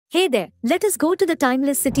Hey there, let us go to the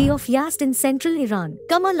timeless city of Yazd in central Iran.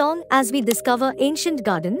 Come along as we discover ancient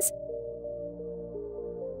gardens,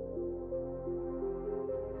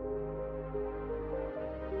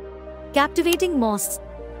 captivating mosques,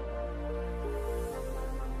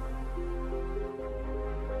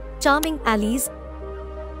 charming alleys,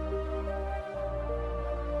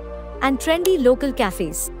 and trendy local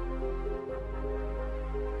cafes.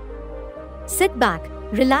 Sit back,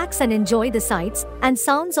 relax and enjoy the sights and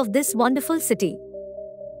sounds of this wonderful city.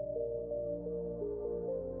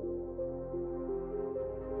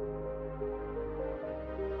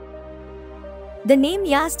 The name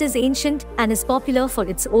Yazd is ancient and is popular for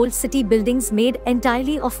its old city buildings made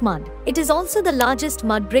entirely of mud. It is also the largest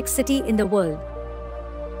mud brick city in the world.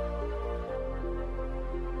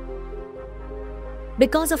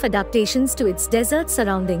 Because of adaptations to its desert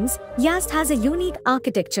surroundings, Yazd has a unique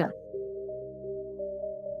architecture.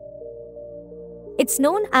 It's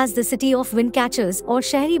known as the city of windcatchers or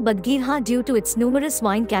Shahri Badgirha due to its numerous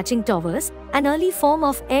wine-catching towers, an early form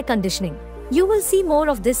of air conditioning. You will see more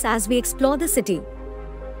of this as we explore the city.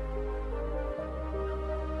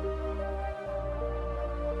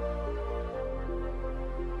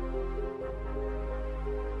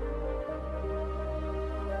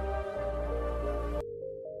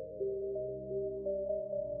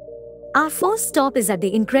 Our first stop is at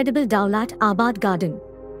the incredible Daulat Abad Garden.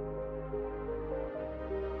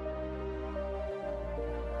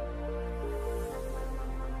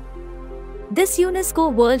 This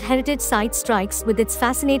UNESCO World Heritage Site strikes with its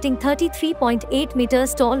fascinating 33.8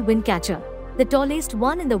 meters tall windcatcher, the tallest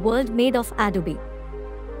one in the world made of adobe.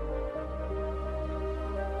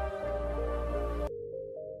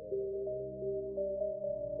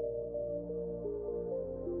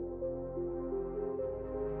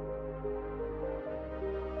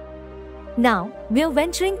 Now, we're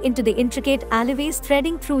venturing into the intricate alleyways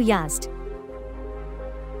threading through Yazd.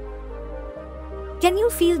 Can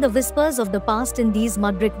you feel the whispers of the past in these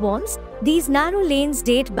mud brick walls? These narrow lanes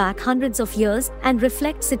date back hundreds of years and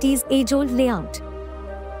reflect city's age-old layout.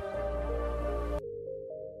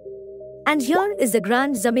 And here is the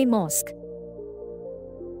Grand Jame Mosque.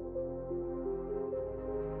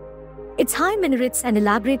 Its high minarets and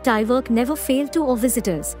elaborate tilework never fail to awe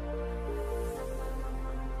visitors.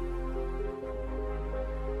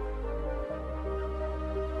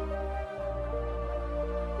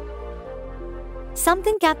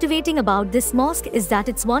 Something captivating about this mosque is that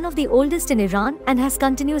it's one of the oldest in Iran and has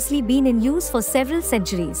continuously been in use for several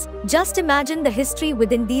centuries. Just imagine the history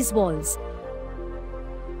within these walls.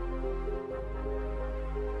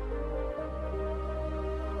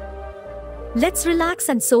 Let's relax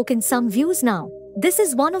and soak in some views now. This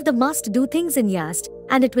is one of the must-do things in Yazd,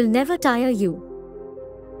 and it will never tire you.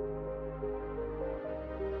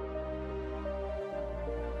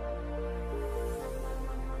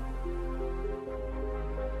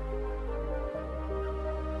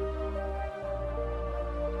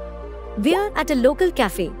 We're at a local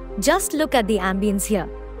cafe. Just look at the ambience here.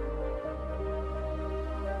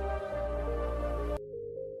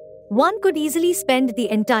 One could easily spend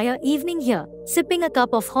the entire evening here, sipping a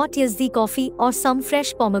cup of hot Yazdi coffee or some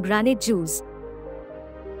fresh pomegranate juice.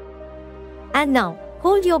 And now,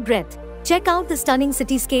 hold your breath. Check out the stunning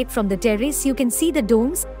cityscape from the terrace. You can see the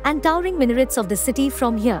domes and towering minarets of the city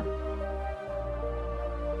from here.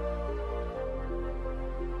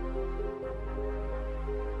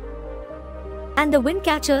 And the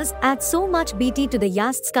windcatchers add so much beauty to the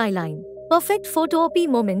Yazd skyline. Perfect photo op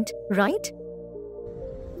moment, right?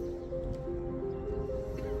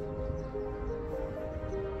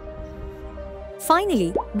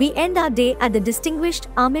 Finally, we end our day at the distinguished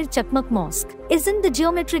Amir Chakmak Mosque. Isn't the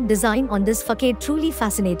geometric design on this facade truly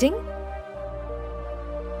fascinating?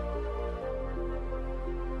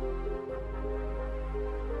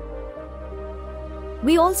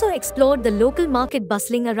 We also explored the local market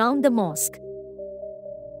bustling around the mosque.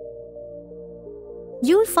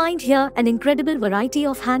 You'll find here an incredible variety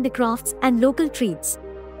of handicrafts and local treats.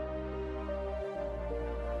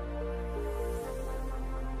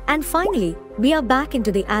 And finally, we are back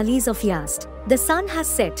into the alleys of Yazd. The sun has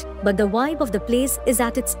set, but the vibe of the place is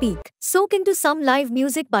at its peak. Soak into some live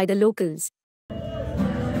music by the locals.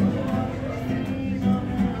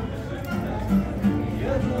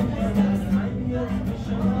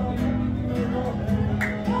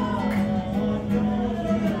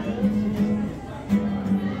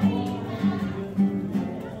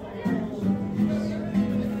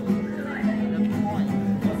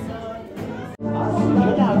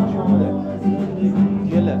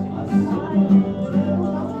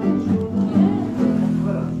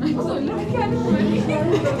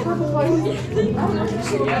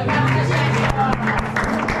 We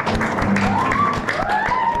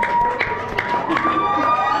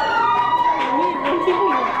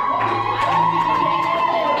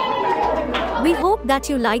hope that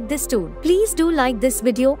you liked this tour. Please do like this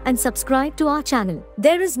video and subscribe to our channel.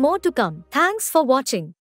 There is more to come. Thanks for watching.